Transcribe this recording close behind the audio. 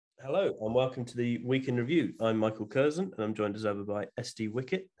Hello and welcome to the Week in Review. I'm Michael Curzon and I'm joined as ever by SD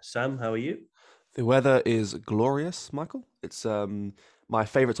Wickett. Sam, how are you? The weather is glorious, Michael. It's my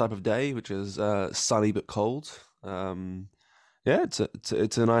favorite type of day, which is sunny but cold. Yeah, it's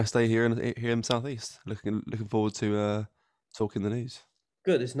a nice day here in Southeast. Looking forward to talking the news.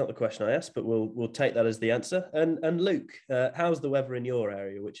 Good. It's not the question I asked, but we'll take that as the answer. And Luke, how's the weather in your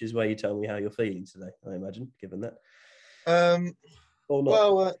area, which is where you tell me how you're feeling today, I imagine, given that. Um, Or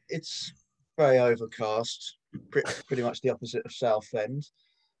not? it's very overcast, pretty much the opposite of Southend.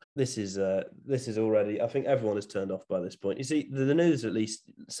 This is already, I think everyone has turned off by this point. You see, the news at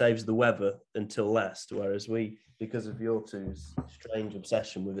least saves the weather until last, whereas we, because of your two's strange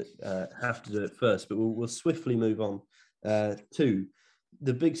obsession with it, have to do it first. But we'll swiftly move on to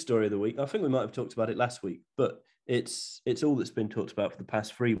the big story of the week. I think we might have talked about it last week, but it's all that's been talked about for the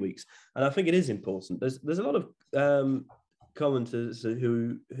past 3 weeks, and I think it is important. There's a lot of commenters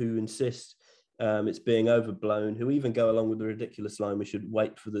who insist it's being overblown, who even go along with the ridiculous line, we should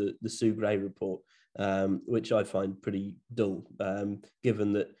wait for the Sue Gray report, which I find pretty dull,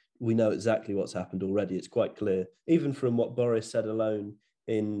 given that we know exactly what's happened already. It's quite clear, even from what Boris said alone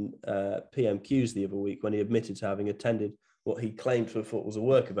in PMQs the other week, when he admitted to having attended what he claimed to have thought was a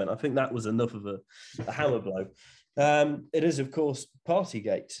work event. I think that was enough of a hammer blow. It is, of course,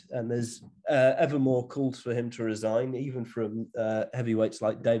 Partygate, and there's ever more calls for him to resign, even from heavyweights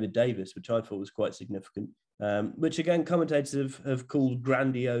like David Davis, which I thought was quite significant, which, again, commentators have called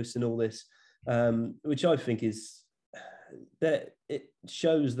grandiose and all this, which I think is that it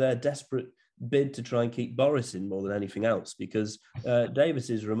shows their desperate bid to try and keep Boris in more than anything else, because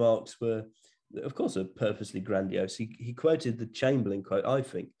Davis's remarks were, of course, are purposely grandiose. He quoted the Chamberlain quote, I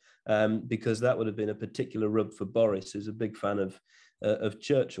think, because that would have been a particular rub for Boris, who's a big fan of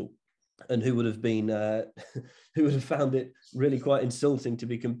Churchill, and who would have been who would have found it really quite insulting to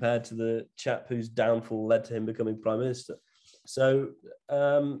be compared to the chap whose downfall led to him becoming prime minister. So,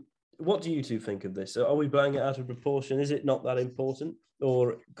 what do you two think of this? Are we blowing it out of proportion? Is it not that important,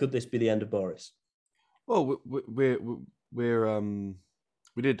 or could this be the end of Boris? Well,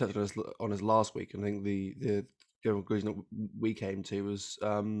 we did touch on this last week. I think the general conclusion that we came to was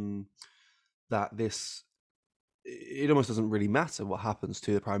that it almost doesn't really matter what happens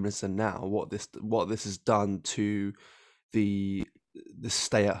to the prime minister now. What this has done to the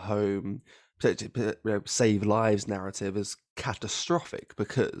stay at home, save lives narrative is catastrophic,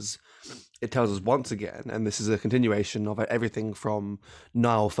 because it tells us once again, and this is a continuation of everything from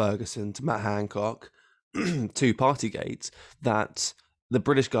Niall Ferguson to Matt Hancock to Partygate, that the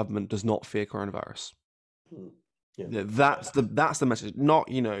British government does not fear coronavirus. Yeah. That's the message. Not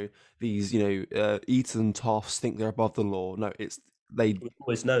these Eton toffs think they're above the law. No, we've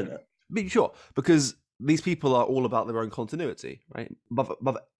always known that. Sure, because these people are all about their own continuity, right?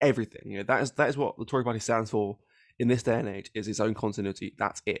 Above everything. That is what the Tory Party stands for in this day and age, is its own continuity.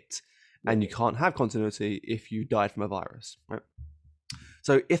 That's it. And you can't have continuity if you died from a virus, right?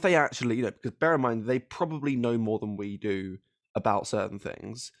 So if they actually, because bear in mind, they probably know more than we do about certain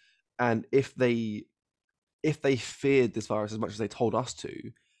things, and if they feared this virus as much as they told us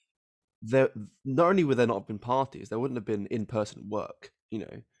to, not only would there not have been parties, there wouldn't have been in-person work.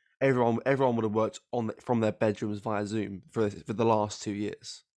 Everyone would have worked from their bedrooms via Zoom for the last 2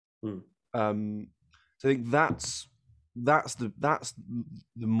 years. So I think that's the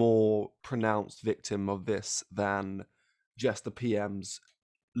more pronounced victim of this than just the PM's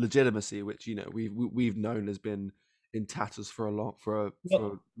legitimacy, which we've known has been in tatters for a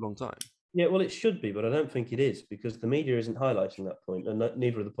long time. Yeah, well, it should be, but I don't think it is, because the media isn't highlighting that point, and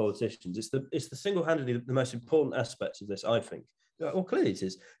neither are the politicians. It's the single-handedly the most important aspect of this, I think. Well, clearly it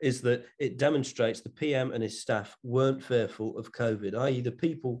is that it demonstrates the PM and his staff weren't fearful of COVID, i.e. the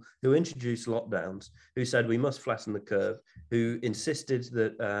people who introduced lockdowns, who said we must flatten the curve, who insisted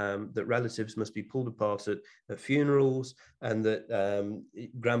that that relatives must be pulled apart at funerals, and that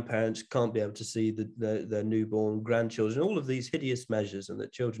grandparents can't be able to see their newborn grandchildren, all of these hideous measures, and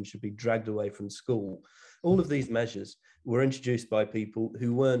that children should be dragged away from school. All of these measures were introduced by people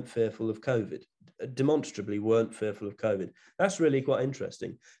who weren't fearful of COVID, demonstrably weren't fearful of COVID. That's really quite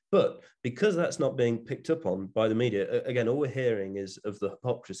interesting. But because that's not being picked up on by the media, again, all we're hearing is of the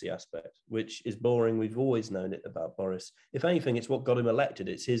hypocrisy aspect, which is boring. We've always known it about Boris. If anything, it's what got him elected.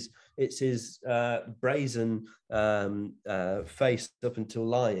 It's his brazen face up until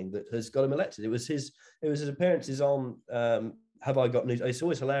lying that has got him elected. It was his appearances on Have I Got News? It's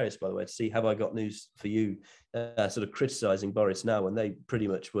always hilarious, by the way, to see Have I Got News for You sort of criticising Boris now, when they pretty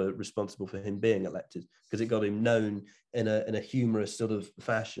much were responsible for him being elected, because it got him known in a humorous sort of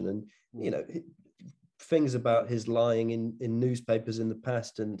fashion. And, things about his lying in newspapers in the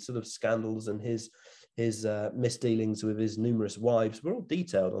past and sort of scandals and his misdealings with his numerous wives were all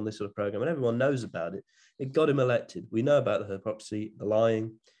detailed on this sort of program, and everyone knows about it. It got him elected. We know about the hypocrisy, the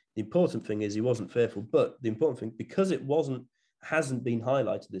lying. The important thing is he wasn't fearful, but the important thing, because it hasn't been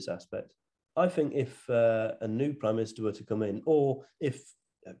highlighted, this aspect, I think if a new prime minister were to come in, or if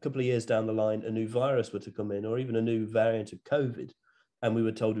a couple of years down the line a new virus were to come in, or even a new variant of COVID, and we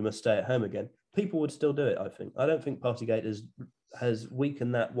were told we must stay at home again, people would still do it, I think. I don't think Partygate has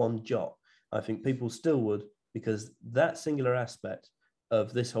weakened that one jot. I think people still would, because that singular aspect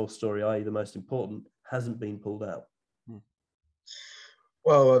of this whole story, i.e. the most important, hasn't been pulled out.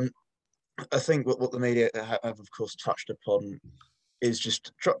 Well, I think what the media have, of course, touched upon is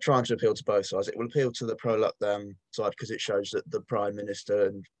just trying to appeal to both sides. It will appeal to the pro-lockdown side because it shows that the Prime Minister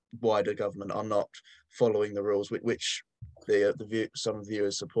and wider government are not following the rules, which some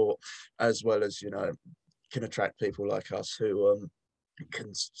viewers support, as well as, can attract people like us who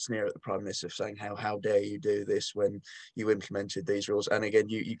can sneer at the Prime Minister saying, how dare you do this when you implemented these rules? And again,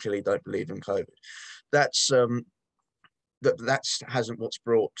 you clearly don't believe in COVID. That's hasn't what's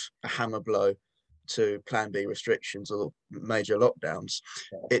brought a hammer blow to Plan B restrictions or major lockdowns.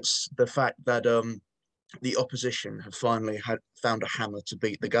 It's the fact that the opposition have finally found a hammer to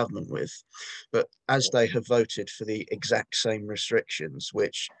beat the government with. But as they have voted for the exact same restrictions,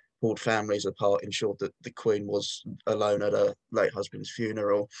 which pulled families apart, ensured that the Queen was alone at her late husband's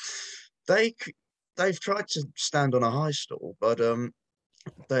funeral, they've tried to stand on a high stool, but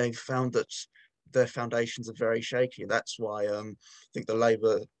they've found that their foundations are very shaky. That's why I think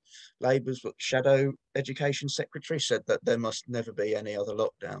Labour's shadow education secretary said that there must never be any other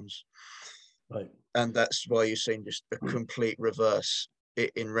lockdowns. Right. And that's why you've seen just a complete reverse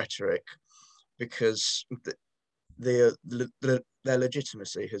in rhetoric, because their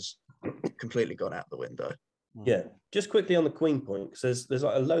legitimacy has completely gone out the window. Yeah, just quickly on the Queen point, because there's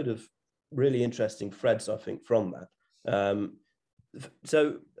like a load of really interesting threads, I think, from that.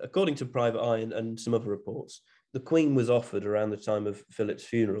 So according to Private Eye and some other reports, the Queen was offered around the time of Philip's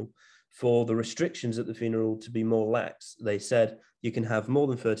funeral for the restrictions at the funeral to be more lax. They said you can have more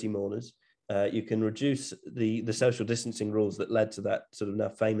than 30 mourners, you can reduce the social distancing rules that led to that sort of now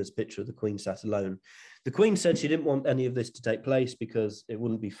famous picture of the Queen sat alone. The Queen said she didn't want any of this to take place because it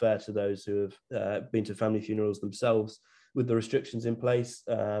wouldn't be fair to those who have been to family funerals themselves with the restrictions in place,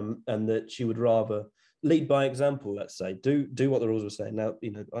 and that she would rather lead by example, let's say, do what the rules were saying. Now,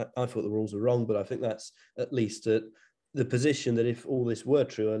 I thought the rules were wrong, but I think that's at least the position that if all this were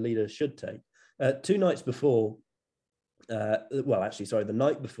true, a leader should take. 2 nights before, the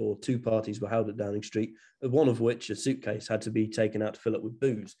night before, 2 parties were held at Downing Street, one of which, a suitcase, had to be taken out to fill up with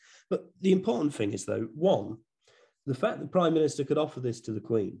booze. But the important thing is, though, one, the fact that the Prime Minister could offer this to the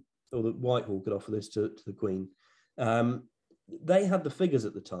Queen, or that Whitehall could offer this to the Queen, they had the figures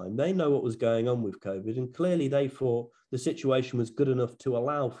at the time. They know what was going on with COVID, and clearly they thought the situation was good enough to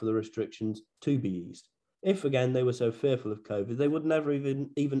allow for the restrictions to be eased. If, again, they were so fearful of COVID, they would never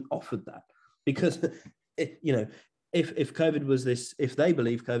even offered that, because if COVID was this, if they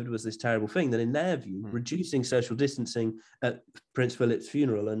believe COVID was this terrible thing, then in their view, reducing social distancing at Prince Philip's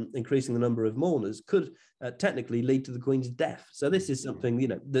funeral and increasing the number of mourners could technically lead to the Queen's death. So this is something,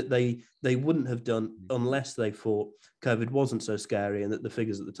 that they wouldn't have done unless they thought COVID wasn't so scary and that the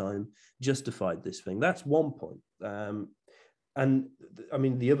figures at the time justified this thing. That's one point. And I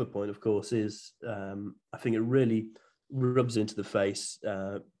mean, the other point, of course, is I think it really rubs into the face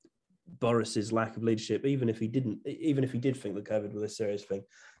Boris's lack of leadership, even if he did think that COVID was a serious thing,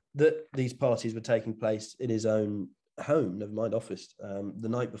 that these parties were taking place in his own home, never mind office, the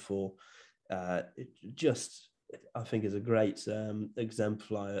night before. It just, I think, is a great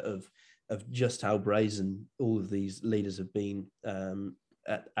exemplar of just how brazen all of these leaders have been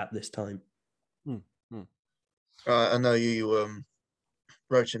at this time. I know you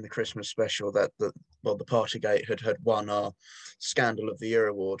wrote in the Christmas special that the Partygate had won our Scandal of the Year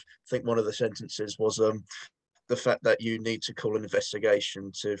award. I think one of the sentences was the fact that you need to call an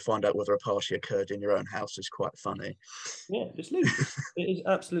investigation to find out whether a party occurred in your own house is quite funny. Yeah, it's ludicrous. It is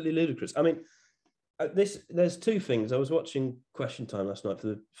absolutely ludicrous. I mean, there's 2 things. I was watching Question Time last night for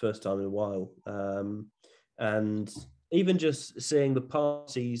the first time in a while, and even just seeing the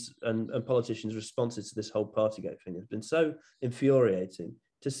parties and politicians' responses to this whole Partygate thing has been so infuriating.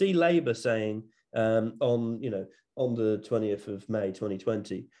 To see Labour saying on the 20th of May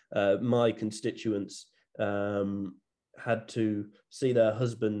 2020, my constituents had to see their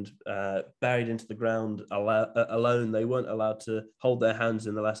husband buried into the ground alone. They weren't allowed to hold their hands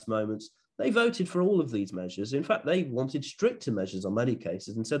in the last moments. They voted for all of these measures. In fact, they wanted stricter measures on many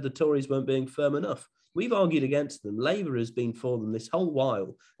cases and said the Tories weren't being firm enough. We've argued against them. Labour has been for them this whole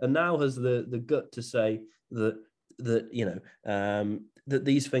while, and now has the gut to say that that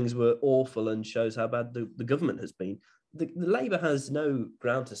these things were awful and shows how bad the government has been. The Labour has no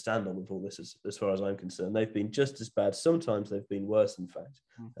ground to stand on with all this, as far as I'm concerned. They've been just as bad. Sometimes they've been worse, in fact,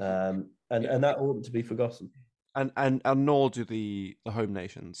 and that oughtn't to be forgotten. And nor do the home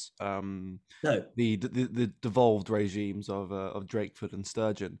nations. No, the devolved regimes of Drakeford and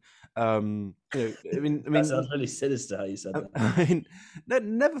Sturgeon. I mean, that sounds really sinister how you said that. I mean,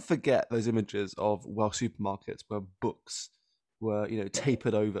 never forget those images of Welsh supermarkets where books were,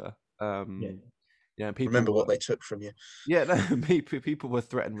 tapered over. People remember what they took from you. Yeah, no, people were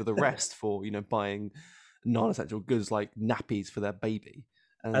threatened with arrest for buying non-essential goods like nappies for their baby,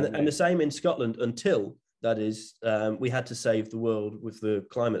 and the same in Scotland until. That is, we had to save the world with the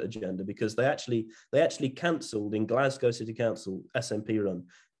climate agenda, because they actually cancelled in Glasgow City Council, SNP run,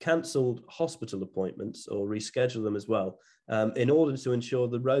 cancelled hospital appointments or rescheduled them as well, in order to ensure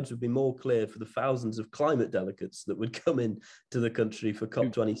the roads would be more clear for the thousands of climate delegates that would come in to the country for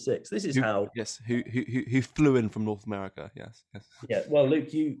COP26. This is who flew in from North America. Yes. Yeah. Well,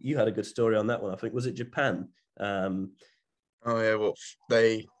 Luke, you had a good story on that one. I think, was it Japan? Oh yeah. Well,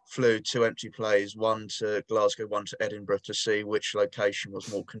 they flew 2 empty planes, one to Glasgow, one to Edinburgh, to see which location was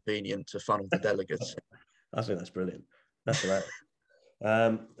more convenient to funnel the delegates. I think that's brilliant. That's right.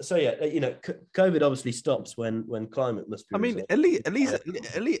 So yeah, COVID obviously stops when climate must be. I mean, at least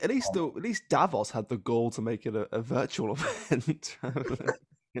Davos had the goal to make it a virtual event.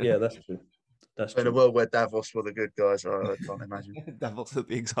 Yeah, that's true. That's in a world where Davos were the good guys, I can't imagine. Davos is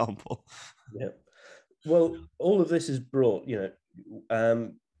the example. Yeah. Well, all of this has brought,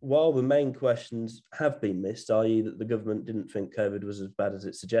 while the main questions have been missed, i.e. that the government didn't think COVID was as bad as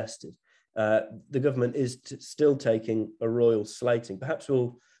it suggested, the government is still taking a royal slating. Perhaps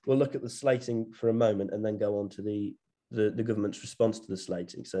we'll look at the slating for a moment and then go on to the government's response to the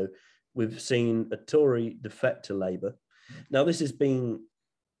slating. So we've seen a Tory defect to Labour. Now this has been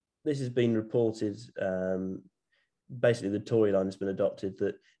reported. Basically, the Tory line has been adopted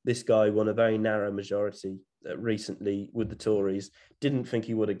that this guy won a very narrow majority recently with the Tories, didn't think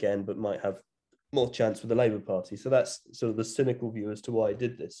he would again, but might have more chance with the Labour Party. So that's sort of the cynical view as to why he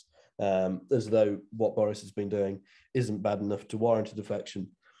did this, as though what Boris has been doing isn't bad enough to warrant a defection.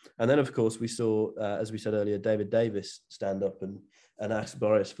 And then, of course, we saw, as we said earlier, David Davis stand up and ask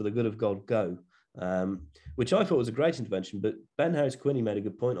Boris, for the good of God, go, which I thought was a great intervention. But Ben Harris-Quinney made a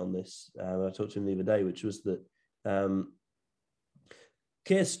good point on this. I talked to him the other day, which was that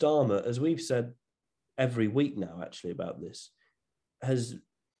Keir Starmer, as we've said every week now, actually, about this, has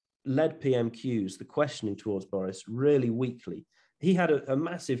led PMQs, the questioning towards Boris, really weakly. He had a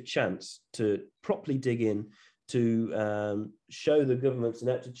massive chance to properly dig in, to show the government's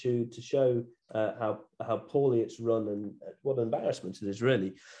ineptitude, to show how poorly it's run and what an embarrassment it is,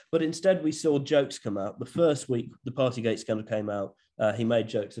 really. But instead, we saw jokes come out. The first week the Partygate scandal came out, he made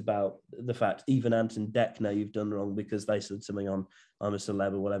jokes about the fact, even Ant and Dec know you've done wrong because they said something on I'm a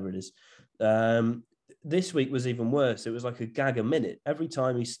celeb or whatever it is. This week was even worse. It was like a gag a minute. Every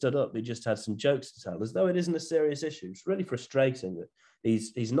time he stood up, he just had some jokes to tell, as though it isn't a serious issue. It's really frustrating that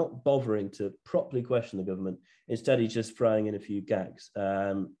he's not bothering to properly question the government. Instead, he's just throwing in a few gags.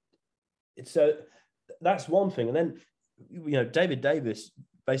 So that's one thing. And then, David Davis,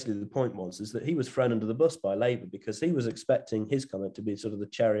 basically the point is that he was thrown under the bus by Labour because he was expecting his comment to be sort of the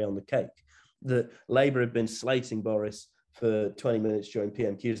cherry on the cake, that Labour had been slating Boris for 20 minutes during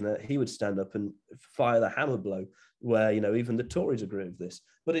PMQs, and that he would stand up and fire the hammer blow where, even the Tories agree with this.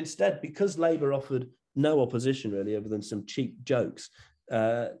 But instead, because Labour offered no opposition really, other than some cheap jokes,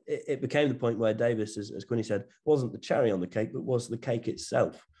 it became the point where Davis, as Quinney said, wasn't the cherry on the cake, but was the cake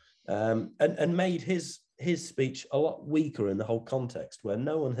itself, and made his speech a lot weaker in the whole context, where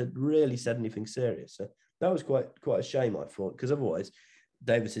no one had really said anything serious. So that was quite a shame, I thought, because otherwise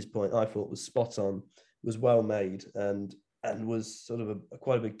Davis's point, I thought, was spot on, was well made, and was sort of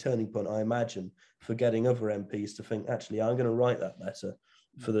quite a big turning point, I imagine, for getting other MPs to think, actually, I'm going to write that letter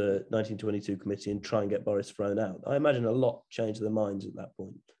for the 1922 committee and try and get Boris thrown out. I imagine a lot changed their minds at that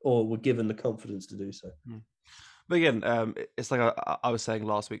point, or were given the confidence to do so. But again, it's like I was saying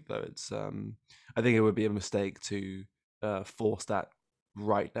last week, though, it's I think it would be a mistake to force that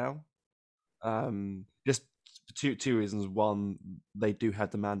right now. Just two reasons. One, they do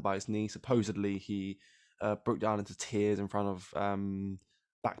have the man by his knee. Supposedly, he broke down into tears in front of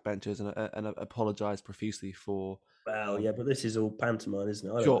backbenchers and apologized profusely for. Well, yeah, but this is all pantomime,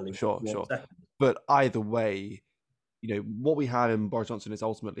 isn't it? Sure. But either way, what we have in Boris Johnson is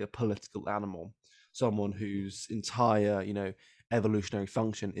ultimately a political animal, someone whose entire, evolutionary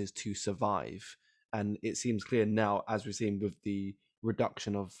function is to survive. And it seems clear now, as we've seen with the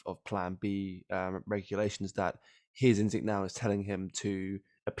reduction of Plan B regulations, that his instinct now is telling him to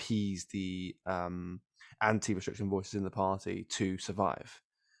appease the anti-restriction voices in the party to survive.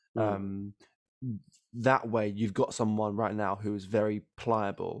 That way, you've got someone right now who is very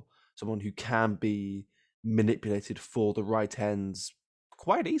pliable, someone who can be manipulated for the right ends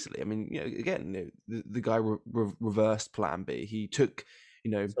quite easily. I mean, again, the guy reversed Plan B. He took,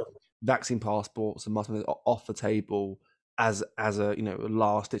 vaccine passports and muscle off the table as a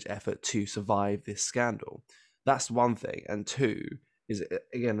last ditch effort to survive this scandal. That's one thing, and two is,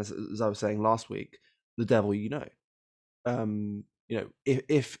 again, as I was saying last week, the devil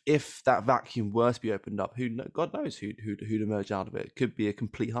if that vacuum were to be opened up, God knows who'd emerge out of it. It could be a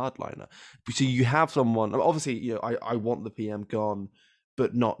complete hardliner. So you have someone, obviously, I want the PM gone,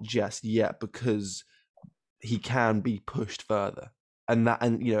 but not just yet, because he can be pushed further. And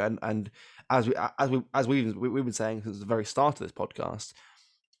as we've been saying since the very start of this podcast,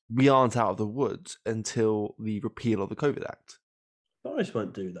 we aren't out of the woods until the repeal of the COVID Act. Boris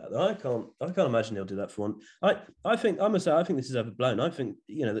won't do that. I can't imagine he'll do that for one. I think this is overblown. I think,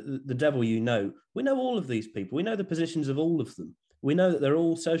 the devil, we know all of these people. We know the positions of all of them. We know that they're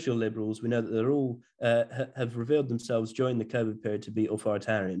all social liberals. We know that they're all have revealed themselves during the COVID period to be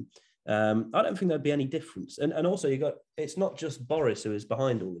authoritarian. I don't think there'd be any difference. And also it's not just Boris who is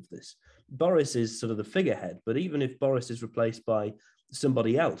behind all of this. Boris is sort of the figurehead, but even if Boris is replaced by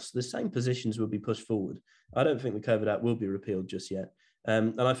somebody else, the same positions will be pushed forward. I don't think the COVID Act will be repealed just yet.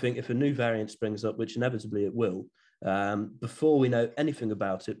 And I think if a new variant springs up, which inevitably it will, before we know anything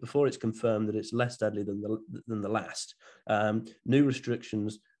about it, before it's confirmed that it's less deadly than the last, new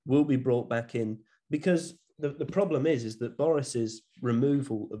restrictions will be brought back in, because the problem is that Boris's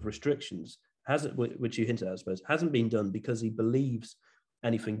removal of restrictions which you hinted at, I suppose, hasn't been done because he believes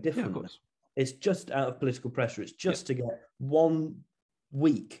anything different. Yeah, it's just out of political pressure. It's just to get 1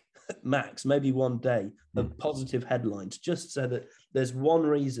 week max, maybe 1 day of positive headlines, just so that there's one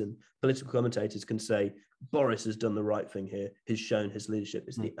reason political commentators can say Boris has done the right thing here, has shown his leadership.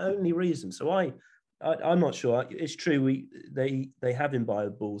 It's the only reason. So I'm not sure. It's true, they have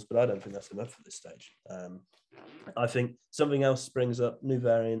imbibed balls, but I don't think that's enough at this stage. I think something else springs up, new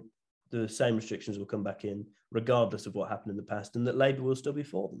variant, the same restrictions will come back in, regardless of what happened in the past, and that Labour will still be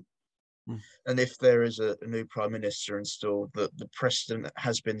for them. And if there is a new prime minister installed, the precedent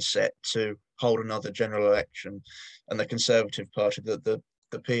has been set to hold another general election, and the Conservative Party, the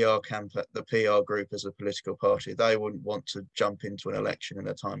PR group as a political party, they wouldn't want to jump into an election in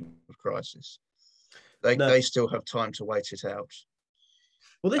a time of crisis. They still have time to wait it out.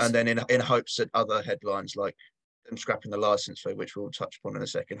 Well, and then in hopes that other headlines like them scrapping the licence fee, which we'll touch upon in a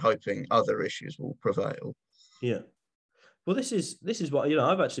second, hoping other issues will prevail. Yeah. Well, this is what,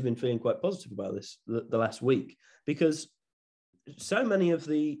 I've actually been feeling quite positive about this the last week, because so many of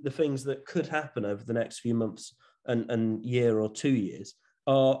the things that could happen over the next few months and year or 2 years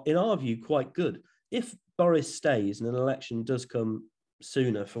are, in our view, quite good. If Boris stays and an election does come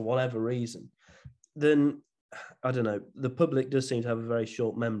sooner for whatever reason, then, I don't know, the public does seem to have a very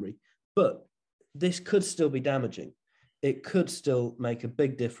short memory. But this could still be damaging. It could still make a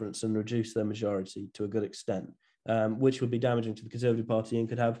big difference and reduce their majority to a good extent, which would be damaging to the Conservative Party and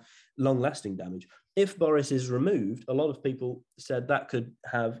could have long-lasting damage. If Boris is removed, a lot of people said that could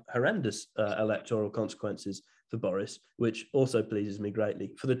have horrendous electoral consequences for Boris, which also pleases me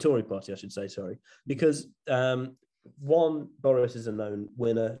greatly. For the Tory party, I should say, sorry. Because one, Boris is a known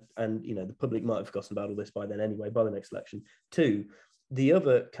winner, and the public might have forgotten about all this by then anyway, by the next election. Two, the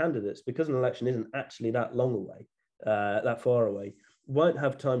other candidates, because an election isn't actually that long away, that far away, won't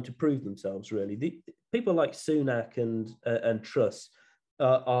have time to prove themselves, really. The people like Sunak and Truss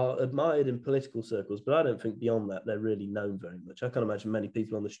are admired in political circles, but I don't think beyond that they're really known very much. I can't imagine many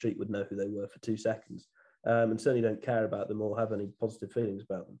people on the street would know who they were for 2 seconds, and certainly don't care about them or have any positive feelings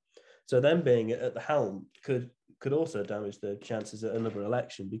about them. So them being at the helm could also damage their chances at another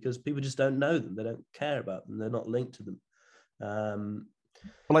election, because people just don't know them, they don't care about them, they're not linked to them.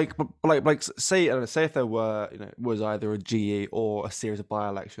 Say if there were, was either a GE or a series of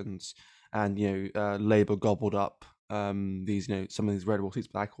by-elections, and Labour gobbled up these, some of these red wall seats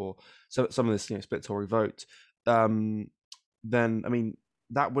back, or some of this, split Tory vote, then I mean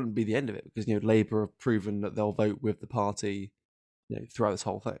that wouldn't be the end of it, because Labour have proven that they'll vote with the party, throughout this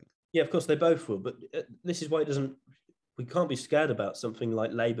whole thing. Yeah, of course they both will, but this is why it doesn't we can't be scared about something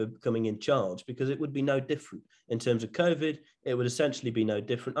like Labour coming in charge, because it would be no different in terms of COVID. It would essentially be no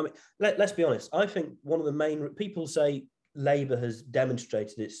different. I mean, let's be honest. I think one of the main people say Labour has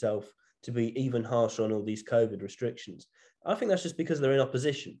demonstrated itself to be even harsher on all these COVID restrictions. I think that's just because they're in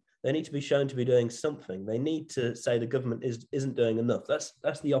opposition. They need to be shown to be doing something. They need to say the government isn't doing enough.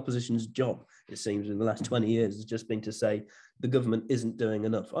 That's the opposition's job, it seems, in the last 20 years, has just been to say the government isn't doing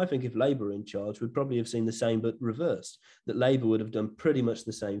enough. I think if Labour were in charge, we'd probably have seen the same but reversed, that Labour would have done pretty much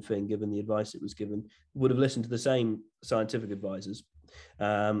the same thing, given the advice it was given, would have listened to the same scientific advisors,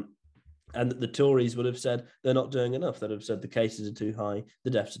 and that the Tories would have said they're not doing enough. They'd have said the cases are too high, the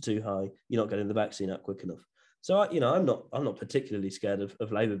deaths are too high, you're not getting the vaccine out quick enough. So, I'm not particularly scared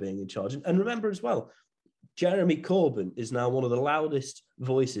of Labour being in charge. And remember as well, Jeremy Corbyn is now one of the loudest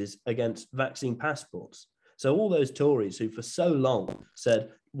voices against vaccine passports. So all those Tories who for so long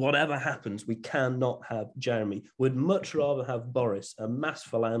said, whatever happens, we cannot have Jeremy, would much rather have Boris, a mass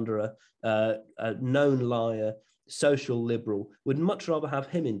philanderer, a known liar, social liberal, would much rather have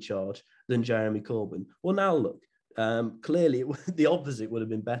him in charge than Jeremy Corbyn. Well, now look, clearly the opposite would have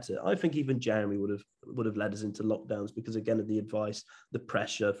been better. I think even Jeremy would have led us into lockdowns because, again, of the advice, the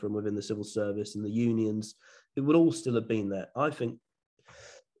pressure from within the civil service and the unions. It would all still have been there. I think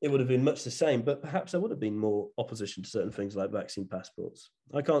it would have been much the same, but perhaps there would have been more opposition to certain things like vaccine passports.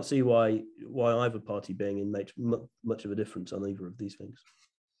 I can't see why either party being in makes much of a difference on either of these things.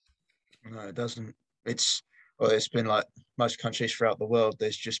 No, it doesn't. It's been like most countries throughout the world.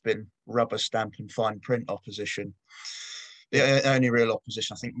 There's just been rubber stamp and fine print opposition. The only real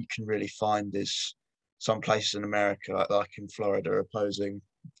opposition I think you can really find is some places in America, like in Florida, opposing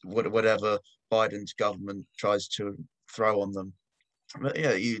whatever Biden's government tries to throw on them. But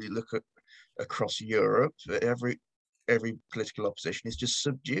yeah, you look at across Europe, every political opposition is just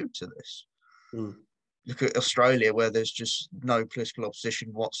subdued to this. Mm. Look at Australia, where there's just no political opposition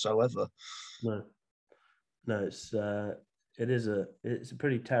whatsoever. No, it's a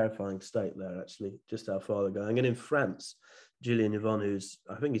pretty terrifying state there, actually, just how far they're going. And in France, Julian Yvonne, who's,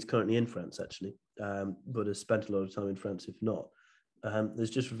 I think he's currently in France, actually, but has spent a lot of time in France, if not, has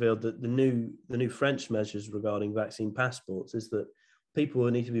just revealed that the new French measures regarding vaccine passports is that people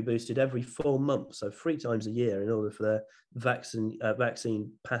will need to be boosted every 4 months, so 3 times a year, in order for their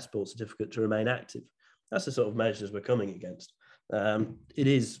vaccine passport certificate to remain active. That's the sort of measures we're coming against. It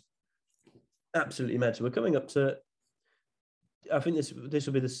is absolutely mental. We're coming up to, I think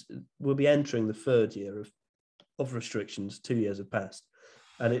we'll be entering the 3rd year of restrictions. 2 years have passed,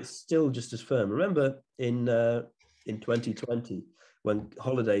 and it's still just as firm. Remember in 2020 when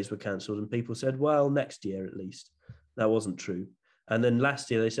holidays were cancelled and people said, well, next year at least. That wasn't true. And then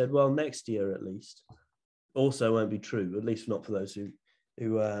last year they said, well, next year at least. Also won't be true, at least not for those who'd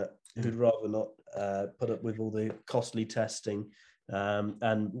rather not put up with all the costly testing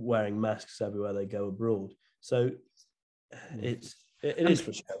and wearing masks everywhere they go abroad. So it is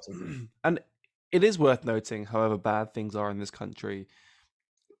frustrating. And it is worth noting, however bad things are in this country,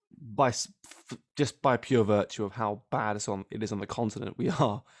 just by pure virtue of how bad it is on the continent. We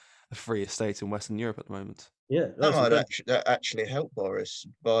are the freest state in Western Europe at the moment. Yeah, that might actually help Boris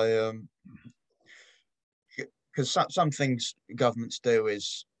by because some things governments do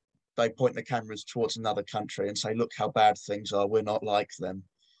is they point the cameras towards another country and say, look how bad things are, we're not like them.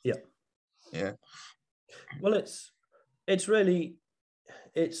 Yeah Well, it's really,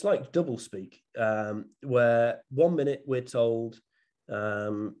 it's like doublespeak, where 1 minute we're told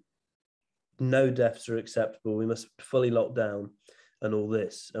no deaths are acceptable, we must fully lock down and all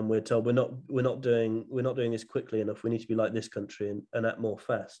this, and we're told we're not doing this quickly enough, we need to be like this country and act more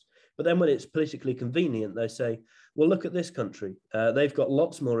fast. But then when it's politically convenient, they say, well, look at this country, they've got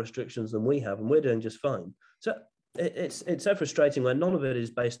lots more restrictions than we have and we're doing just fine. So it's so frustrating when none of it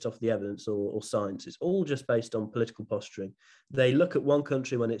is based off the evidence or science. It's all just based on political posturing. They look at one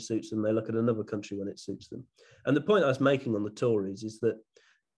country when it suits them, they look at another country when it suits them. And the point I was making on the Tories is that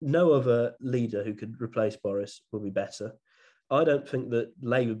no other leader who could replace Boris will be better. I don't think that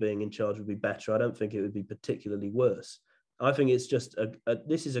Labour being in charge would be better. I don't think it would be particularly worse. I think it's just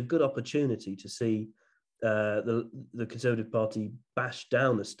this is a good opportunity to see the Conservative Party bash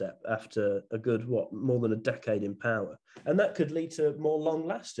down a step after a good, more than a decade in power. And that could lead to more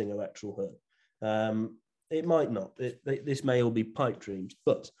long-lasting electoral hurt. It might not. This may all be pipe dreams.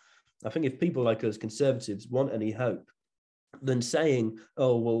 But I think if people like us, Conservatives, want any hope, then saying,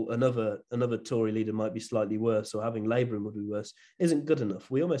 oh, well, another Tory leader might be slightly worse or having Labour would be worse isn't good enough.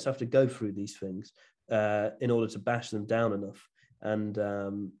 We almost have to go through these things in order to bash them down enough.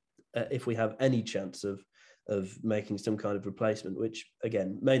 And if we have any chance of of making some kind of replacement, which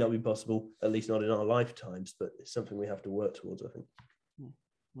again may not be possible, at least not in our lifetimes, but it's something we have to work towards, I think.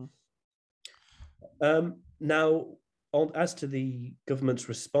 Now, as to the government's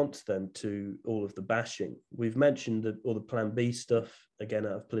response then to all of the bashing, we've mentioned all the Plan B stuff, again,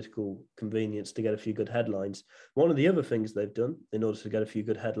 out of political convenience to get a few good headlines. One of the other things they've done in order to get a few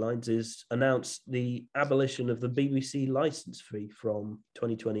good headlines is announce the abolition of the BBC licence fee from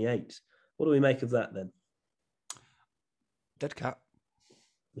 2028. What do we make of that then? Dead cat.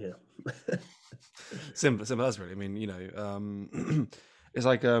 Yeah. Simple as really. I mean, it's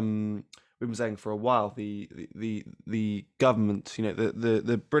like we've been saying for a while, the government,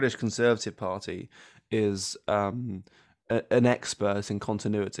 the British Conservative Party is an expert in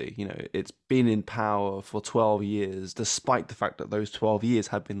continuity. It's been in power for 12 years, despite the fact that those 12 years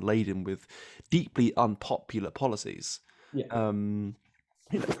have been laden with deeply unpopular policies. Yeah.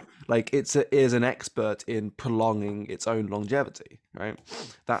 Like it is an expert in prolonging its own longevity, right?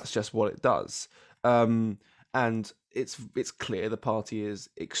 That's just what it does. And it's clear the party is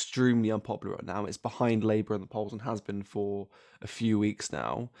extremely unpopular right now. It's behind Labour in the polls and has been for a few weeks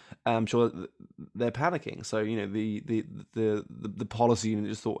now. I'm sure they're panicking. So the policy unit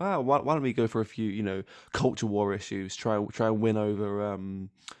just thought, why don't we go for a few culture war issues, try and win over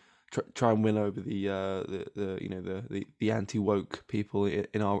try and win over the anti-woke people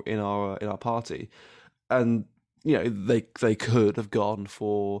in our party, and they could have gone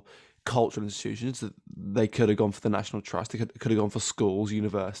for cultural institutions. They could have gone for the National Trust. They could have gone for schools,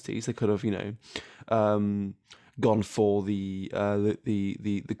 universities. They could have gone for the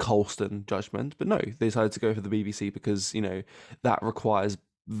Colston judgment, but no, they decided to go for the BBC because that requires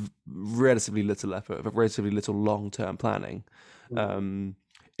relatively little effort, relatively little long-term planning.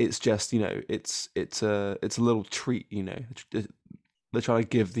 It's just it's a little treat. They're trying to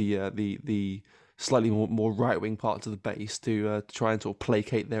give the slightly more right-wing parts of the base to try and sort of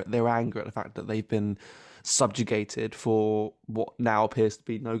placate their anger at the fact that they've been subjugated for what now appears to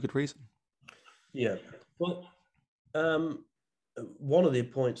be no good reason. Yeah. Well, one of the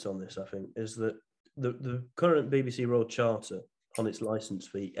points on this, I think, is that the current BBC Royal Charter on its licence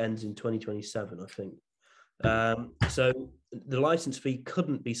fee ends in 2027, I think. So the license fee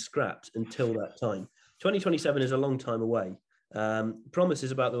couldn't be scrapped until that time. 2027 is a long time away.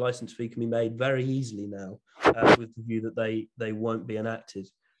 Promises about the license fee can be made very easily now, with the view that they won't be enacted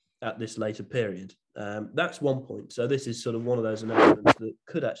at this later period. That's one point. So this is sort of one of those announcements that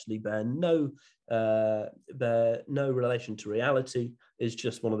could actually bear no relation to reality. It's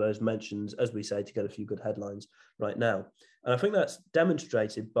just one of those mentions, as we say, to get a few good headlines right now. And I think that's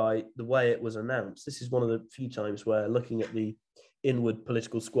demonstrated by the way it was announced. This is one of the few times where looking at the inward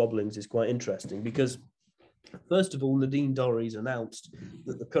political squabblings is quite interesting, because first of all, Nadine Dorries announced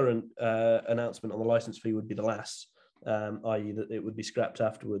that the current announcement on the license fee would be the last, i.e. that it would be scrapped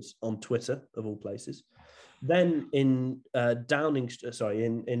afterwards on Twitter, of all places. Then in Westminster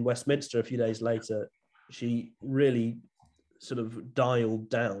a few days later, she really sort of dialed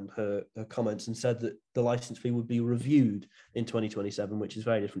down her comments and said that the license fee would be reviewed in 2027, which is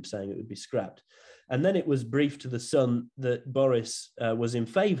very different to saying it would be scrapped. And then it was briefed to the Sun that Boris was in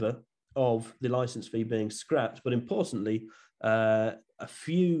favour of the license fee being scrapped, but importantly, a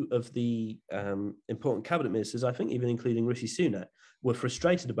few of the important cabinet ministers, I think even including Rishi Sunak, were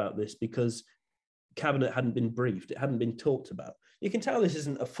frustrated about this because cabinet hadn't been briefed, it hadn't been talked about. You can tell this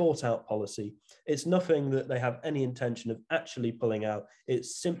isn't a thought out policy. It's nothing that they have any intention of actually pulling out.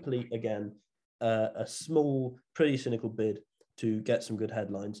 It's simply, again, a small, pretty cynical bid to get some good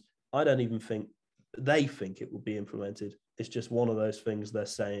headlines. I don't even think they think it will be implemented. It's just one of those things they're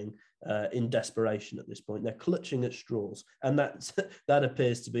saying in desperation at this point. They're clutching at straws, and that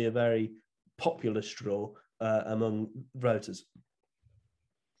appears to be a very popular straw among voters.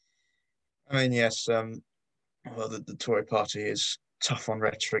 I mean, yes, well, the Tory party is tough on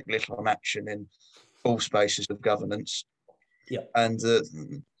rhetoric, little on action in all spaces of governance. Yeah. And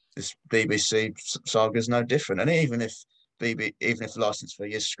this BBC saga is no different. And even if the licence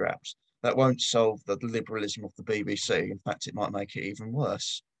fee is scrapped, that won't solve the liberalism of the BBC. In fact, it might make it even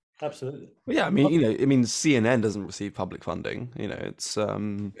worse. Absolutely. Well, yeah, I mean, CNN doesn't receive public funding. It's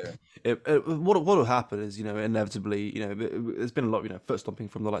what will happen is, inevitably, there's been a lot, foot stomping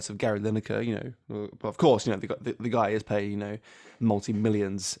from the likes of Gary Lineker, but of course, the guy is paying,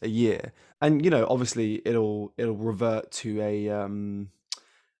 multi-millions a year, and obviously it'll revert to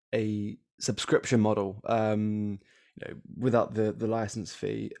a subscription model, without the license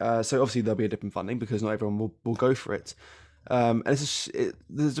fee. So obviously there'll be a dip in funding because not everyone will go for it. And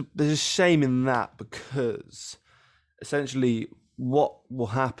there's a shame in that, because essentially what will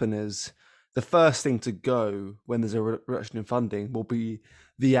happen is the first thing to go when there's a reduction in funding will be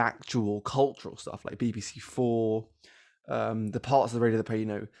the actual cultural stuff, like BBC4, the parts of the radio that play,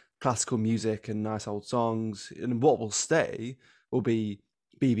 classical music and nice old songs. And what will stay will be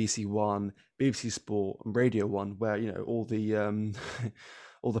BBC One, BBC Sport, and Radio One, where all the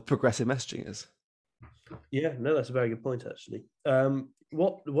all the progressive messaging is. Yeah, no, that's a very good point, actually.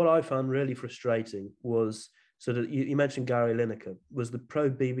 What I found really frustrating was, so that you mentioned Gary Lineker, was the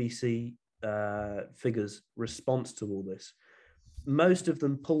pro-BBC figures' response to all this. Most of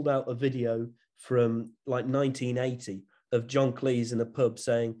them pulled out a video from like 1980 of John Cleese in a pub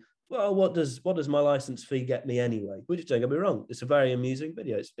saying, well, what does my license fee get me anyway? Which, don't get me wrong, it's a very amusing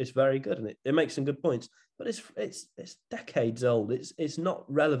video. It's very good, and it makes some good points. But it's decades old. It's not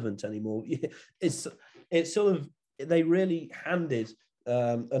relevant anymore. It's sort of, they really handed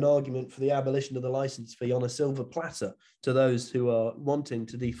an argument for the abolition of the license fee on a silver platter to those who are wanting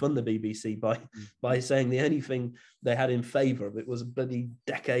to defund the BBC by saying the only thing they had in favour of it was a bloody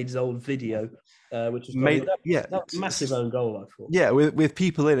decades old video, which was probably, that was a massive own goal, I thought. Yeah, with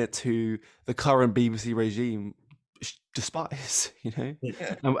people in it who the current BBC regime despise,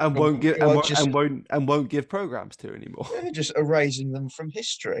 and won't give programs to anymore. Yeah, just erasing them from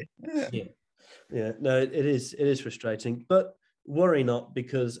history. Yeah. No, it is frustrating, but worry not,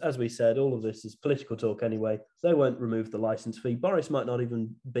 because as we said, all of this is political talk anyway. They won't remove the license fee. Boris might not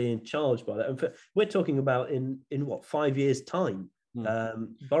even be in charge by that. And we're talking about in what, 5 years' time.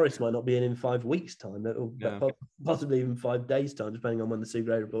 Boris might not be in 5 weeks' time, possibly even 5 days' time, depending on when the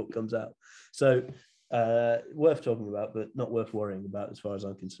Seagrave report comes out. So worth talking about, but not worth worrying about as far as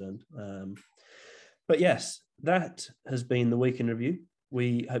I'm concerned. But yes, that has been the Week in Review.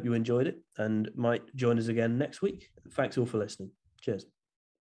 We hope you enjoyed it and might join us again next week. Thanks all for listening. Cheers.